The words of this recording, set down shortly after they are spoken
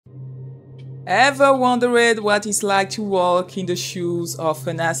Ever wondered what it's like to walk in the shoes of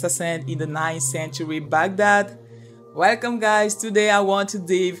an assassin in the 9th century Baghdad? Welcome guys, today I want to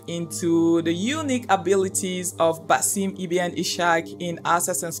dive into the unique abilities of Basim ibn Ishaq in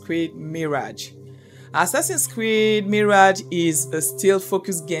Assassin's Creed Mirage. Assassin's Creed Mirage is a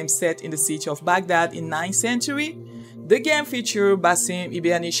stealth-focused game set in the siege of Baghdad in 9th century. The game features Basim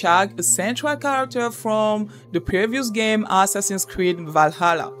ibn Ishaq, a central character from the previous game Assassin's Creed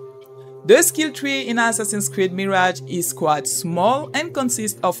Valhalla. The skill tree in Assassin's Creed Mirage is quite small and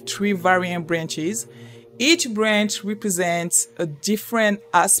consists of 3 variant branches. Each branch represents a different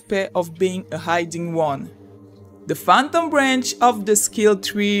aspect of being a hiding one. The Phantom branch of the skill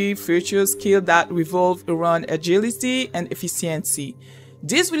tree features skills that revolve around agility and efficiency.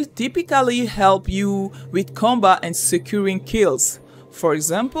 This will typically help you with combat and securing kills. For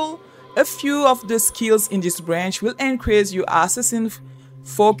example, a few of the skills in this branch will increase your assassin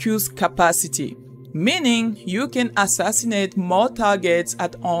focus capacity, meaning you can assassinate more targets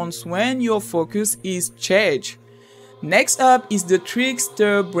at once when your focus is charged. Next up is the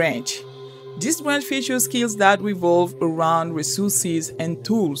Trickster branch. This branch features skills that revolve around resources and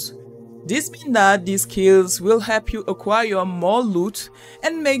tools. This means that these skills will help you acquire more loot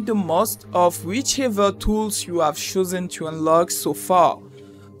and make the most of whichever tools you have chosen to unlock so far.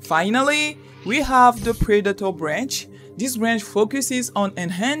 Finally, we have the Predator branch. This branch focuses on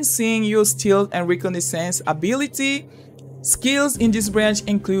enhancing your stealth and reconnaissance ability. Skills in this branch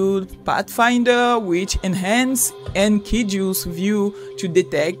include Pathfinder, which enhances Enkidu's view to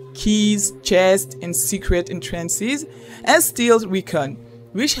detect keys, chests, and secret entrances, and Stealth Recon,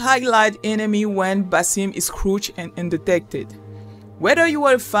 which highlight enemy when Basim is crouched and undetected. Whether you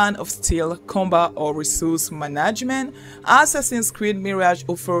are a fan of stealth, combat, or resource management, Assassin's Creed Mirage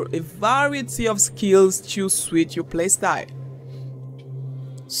offers a variety of skills to suit your playstyle.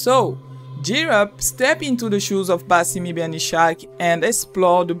 So, gear up, step into the shoes of Basim ibn Ishaq, and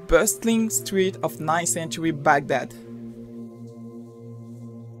explore the bustling street of 9th century Baghdad.